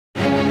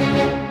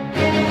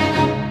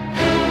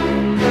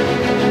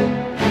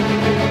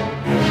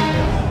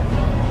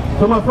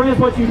So my friends,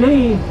 what you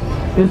need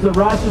is the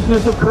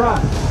righteousness of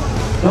Christ.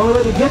 The only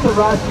way to get the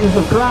righteousness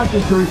of Christ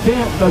is to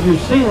repent of your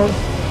sins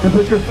and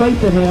put your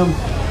faith in Him,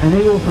 and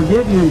He will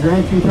forgive you and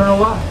grant you eternal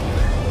life.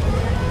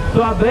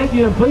 So I beg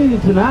you and plead you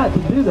tonight to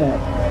do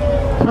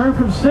that. Turn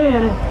from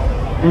sin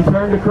and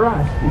turn to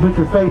Christ and put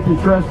your faith and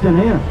trust in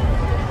Him.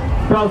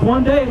 Because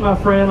one day, my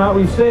friend, like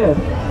we said,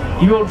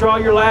 you will draw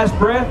your last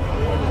breath.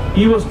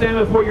 You will stand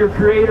before your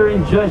Creator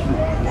in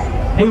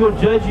judgment. He will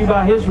judge you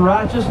by His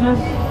righteousness.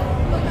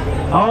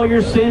 All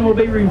your sin will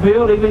be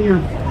revealed, even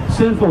your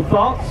sinful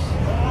thoughts.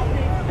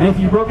 And if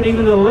you've broken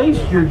even the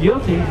least, you're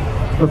guilty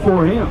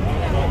before Him.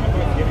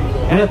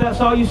 And if that's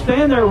all you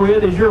stand there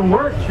with is your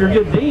works, your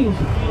good deeds,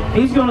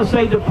 He's going to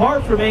say,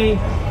 "Depart from me,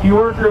 you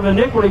worker of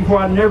iniquity, for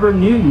I never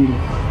knew you."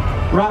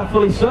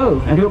 Rightfully so.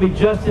 And He'll be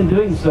just in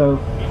doing so,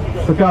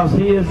 because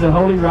He is the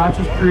holy,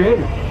 righteous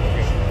Creator.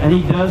 And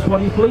He does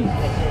what He pleases.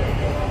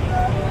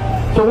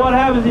 So what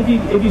happens if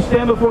you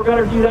stand before God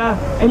after you die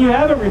and you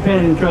haven't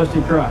repented and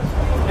trusted Christ?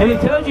 And He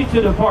tells you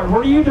to depart.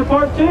 Where do you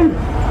depart to?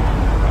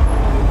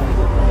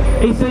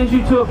 He sends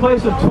you to a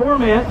place of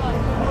torment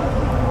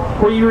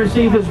where you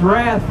receive His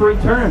wrath for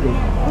eternity.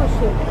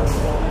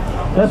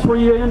 That's where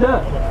you end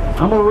up.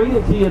 I'm going to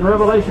read it to you in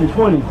Revelation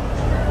 20.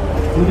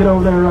 Let me get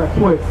over there right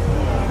quick.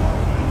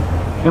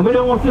 And we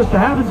don't want this to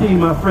happen to you,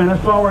 my friend.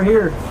 That's why we're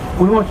here.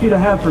 We want you to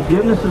have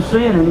forgiveness of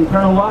sin and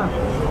eternal life.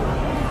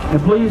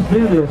 And please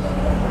do this.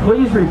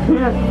 Please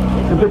repent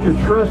and put your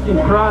trust in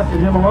Christ and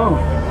Him alone.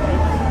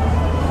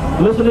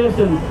 Listen to this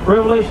in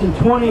Revelation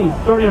 20,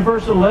 starting in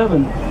verse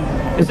 11.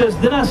 It says,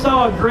 "Then I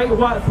saw a great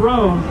white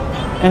throne,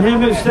 and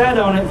Him who sat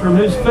on it, from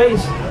whose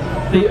face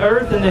the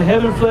earth and the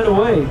heaven fled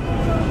away,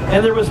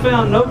 and there was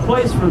found no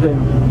place for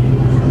them.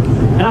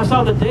 And I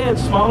saw the dead,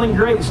 small and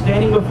great,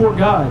 standing before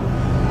God.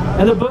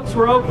 And the books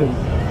were open.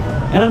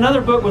 And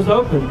another book was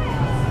opened,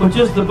 which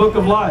is the book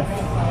of life.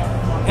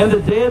 And the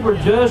dead were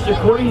judged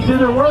according to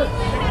their works."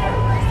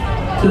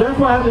 So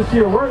therefore, what happens to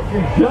your works?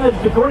 You're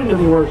judged according to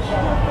the works,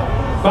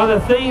 by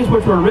the things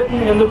which were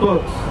written in the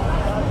books.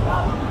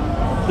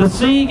 The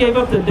sea gave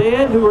up the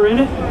dead who were in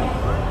it,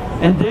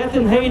 and death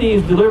and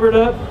Hades delivered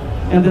up,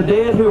 and the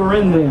dead who were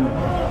in them.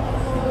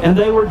 And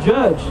they were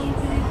judged,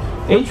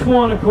 each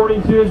one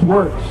according to his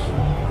works.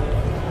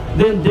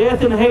 Then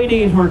death and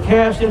Hades were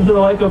cast into the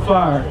lake of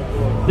fire.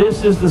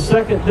 This is the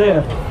second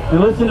death.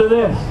 And listen to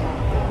this.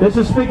 This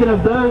is speaking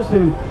of those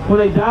who, when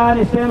they die and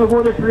they stand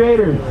before their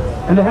Creator,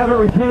 and they haven't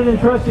repented and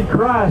trusted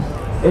Christ,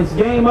 it's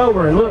game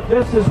over. And look,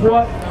 this is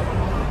what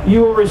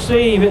you will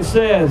receive. It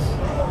says,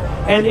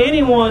 "And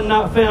anyone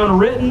not found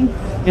written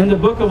in the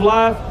book of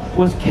life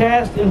was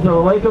cast into the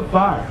lake of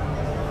fire."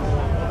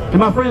 And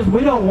my friends,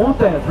 we don't want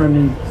that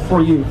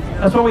for you.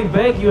 That's why we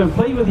beg you and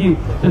plead with you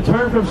to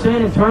turn from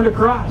sin and turn to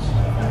Christ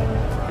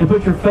and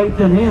put your faith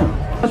in Him.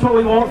 That's what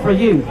we want for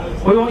you.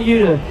 We want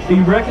you to be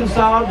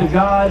reconciled to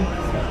God,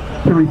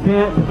 to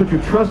repent, to put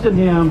your trust in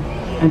Him,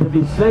 and to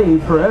be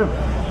saved forever.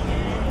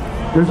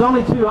 There's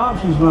only two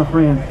options, my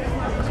friend.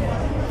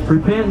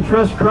 Repent and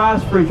trust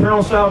Christ for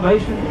eternal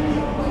salvation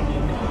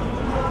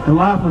and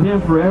life with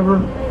Him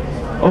forever,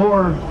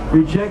 or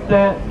reject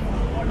that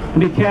and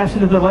be cast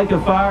into the lake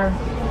of fire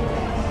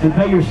and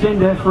pay your sin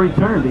debt for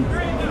eternity.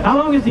 How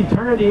long is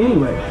eternity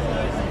anyway?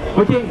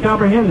 We can't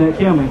comprehend that,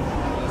 can we?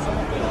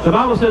 The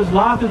Bible says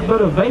life is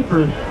but a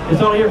vapor.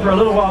 It's only here for a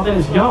little while, then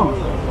it's gone.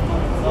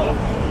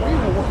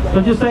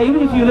 So just say,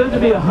 even if you live to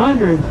be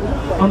 100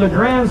 on the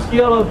grand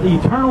scale of the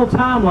eternal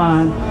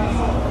timeline,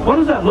 what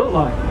does that look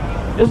like?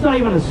 It's not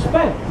even a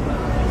speck.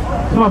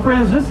 So my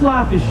friends, this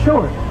life is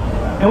short.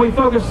 And we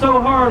focus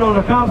so hard on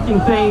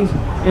accomplishing things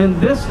in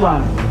this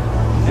life.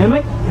 And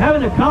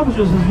having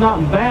accomplishments is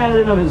not bad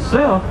in and of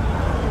itself,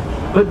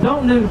 but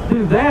don't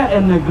do that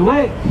and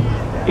neglect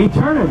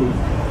eternity.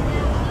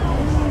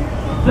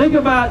 Think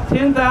about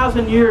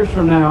 10,000 years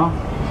from now,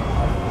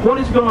 what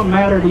is going to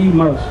matter to you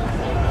most?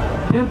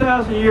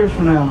 10,000 years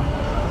from now.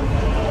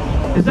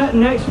 Is that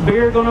next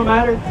beer going to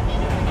matter?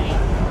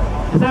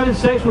 Is having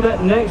sex with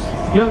that next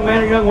young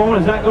man or young woman,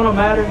 is that going to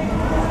matter?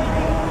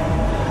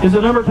 Is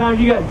the number of times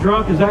you got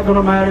drunk, is that going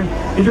to matter?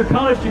 Is your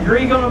college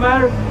degree going to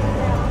matter?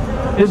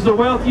 Is the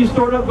wealth you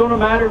stored up going to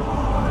matter?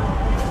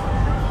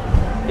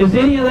 Is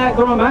any of that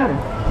going to matter?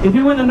 If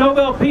you win the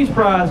Nobel Peace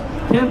Prize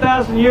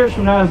 10,000 years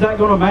from now, is that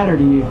going to matter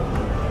to you?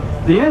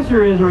 The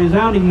answer is a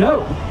resounding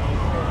no.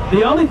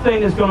 The only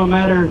thing that's going to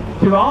matter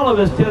to all of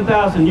us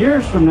 10,000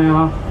 years from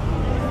now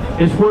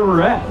is where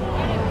we're at.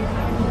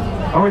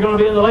 Are we going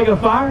to be in the lake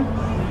of fire,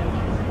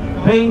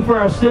 paying for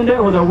our sin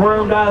debt where the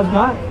worm dies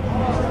not?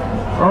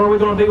 Or are we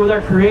going to be with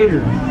our Creator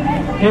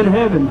in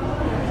heaven?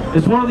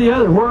 It's one or the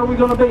other. Where are we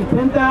going to be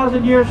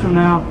 10,000 years from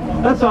now?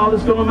 That's all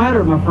that's going to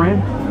matter, my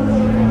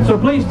friend. So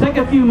please take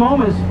a few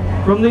moments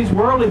from these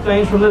worldly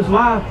things, from this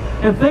life,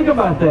 and think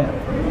about that.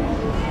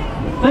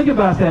 Think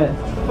about that.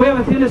 We have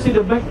a tendency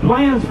to make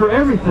plans for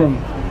everything.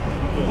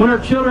 When our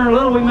children are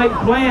little, we make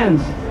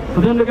plans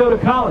for them to go to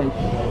college.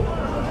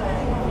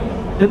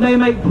 Then they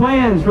make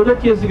plans for their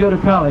kids to go to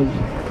college.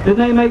 Then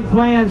they make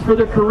plans for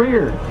their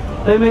career.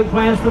 They make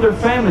plans for their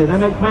family. They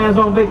make plans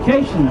on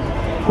vacations,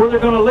 where they're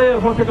going to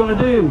live, what they're going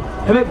to do.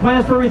 They make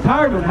plans for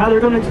retirement, how they're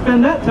going to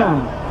spend that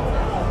time.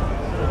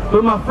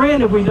 But my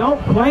friend, if we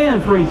don't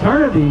plan for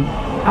eternity,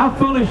 how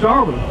foolish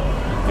are we?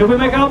 If we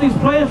make all these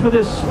plans for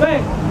this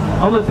speck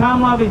on the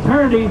timeline of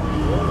eternity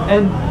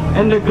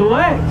and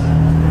neglect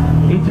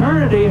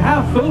eternity,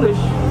 how foolish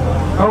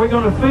are we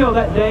going to feel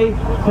that day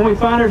when we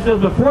find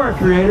ourselves before our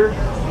Creator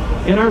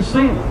in our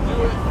sin?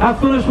 How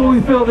foolish will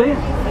we feel then?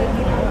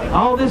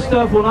 All this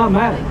stuff will not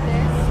matter.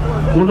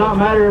 Will not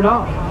matter at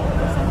all.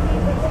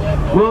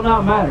 Will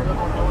not matter.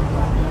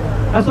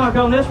 That's like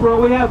on this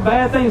world, we have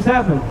bad things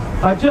happen.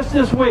 Like just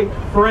this week,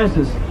 for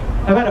instance,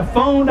 I've had a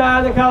phone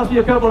die that cost me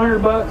a couple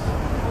 $100.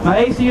 My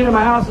AC unit in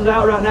my house is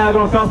out right now,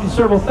 going to cost me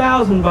several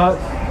 $1,000.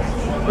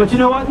 But you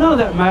know what? None of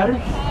that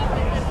matters.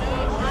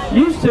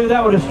 Used to,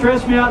 that would have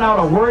stressed me out and I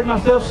would have worried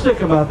myself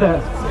sick about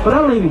that. But I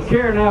don't even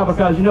care now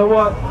because you know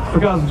what?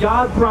 Because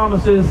God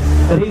promises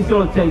that He's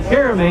going to take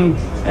care of me,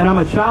 and I'm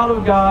a child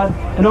of God,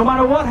 and no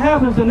matter what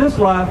happens in this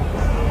life,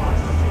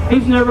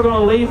 He's never going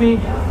to leave me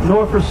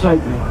nor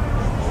forsake me.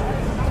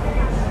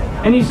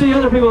 And you see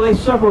other people, they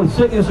suffer with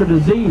sickness or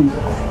disease.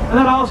 And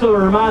that also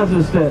reminds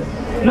us that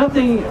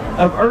nothing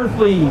of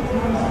earthly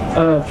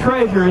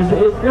treasure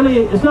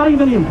it's not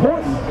even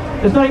important.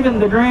 It's not even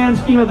the grand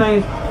scheme of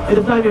things. It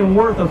is not even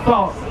worth a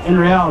thought in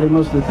reality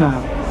most of the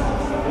time.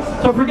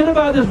 So forget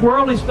about this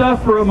worldly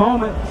stuff for a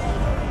moment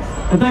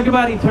and think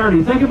about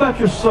eternity. Think about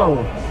your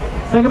soul.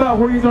 Think about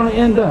where you're going to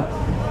end up.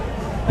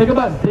 Think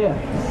about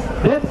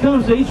death. Death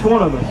comes to each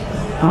one of us.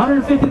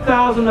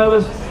 150,000 of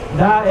us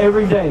die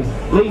every day.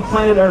 Leave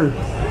planet Earth.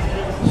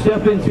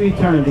 Step into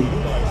eternity.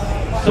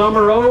 Some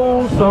are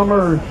old, some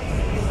are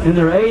in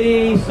their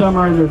 80s, some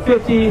are in their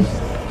 50s,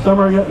 some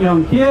are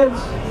young kids,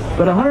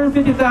 but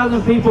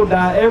 150,000 people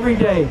die every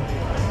day.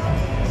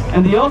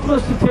 And the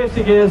ultimate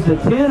statistic is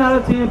that 10 out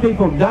of 10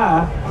 people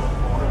die,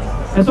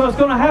 and so it's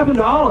going to happen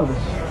to all of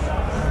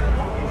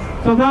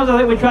us. Sometimes I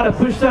think we try to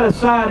push that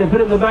aside and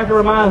put it in the back of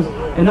our minds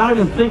and not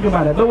even think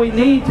about it. But we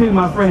need to,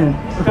 my friend,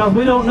 because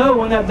we don't know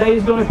when that day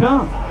is going to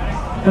come.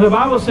 And the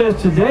Bible says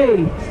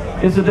today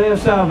is the day of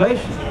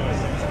salvation.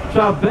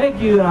 So I beg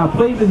you and I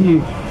plead with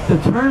you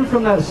to turn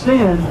from that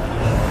sin,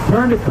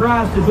 turn to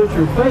Christ and put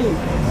your faith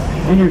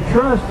and your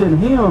trust in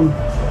Him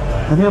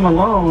and Him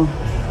alone.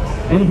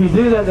 And if you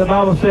do that, the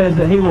Bible says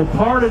that He will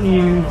pardon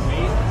you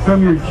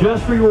from your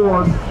just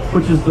reward,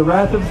 which is the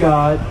wrath of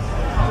God.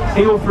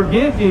 He will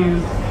forgive you.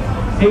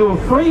 He will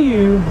free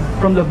you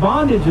from the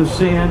bondage of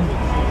sin.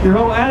 Your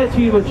whole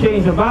attitude will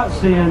change about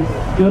sin.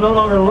 You'll no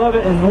longer love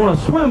it and want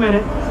to swim in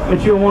it,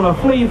 but you'll want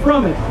to flee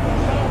from it.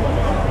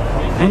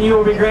 And you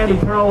will be granted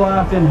eternal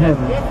life in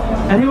heaven.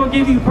 And He will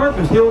give you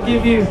purpose. He will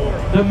give you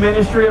the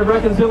ministry of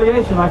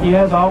reconciliation like He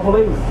has all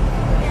believers.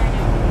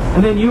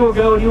 And then you will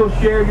go and you will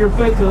share your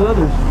faith with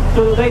others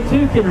so that they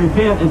too can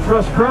repent and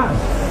trust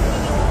Christ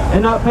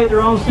and not pay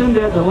their own sin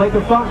debt in the lake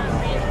of fire,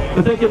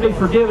 but they can be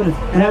forgiven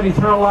and have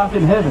eternal life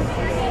in heaven.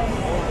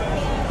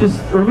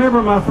 Just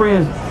remember, my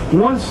friends,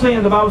 one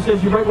sin, the Bible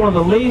says you break one of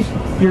the least,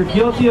 you're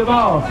guilty of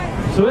all.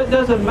 So it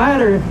doesn't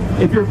matter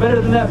if you're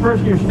better than that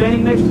person you're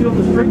standing next to on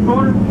the street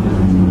corner.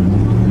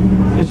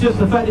 It's just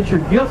the fact that you're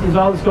guilty is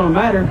all that's going to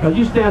matter, because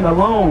you stand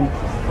alone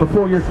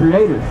before your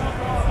Creator.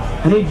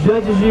 And He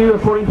judges you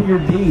according to your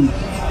deeds.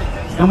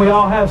 And we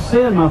all have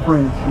sin, my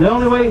friends. The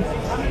only way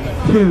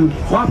to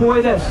wipe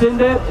away that sin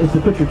debt is to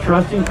put your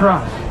trust in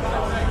Christ.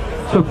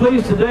 So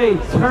please today,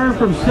 turn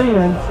from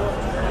sin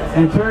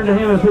and turn to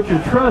Him and put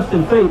your trust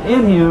and faith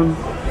in Him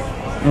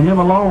and Him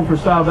alone for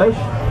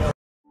salvation.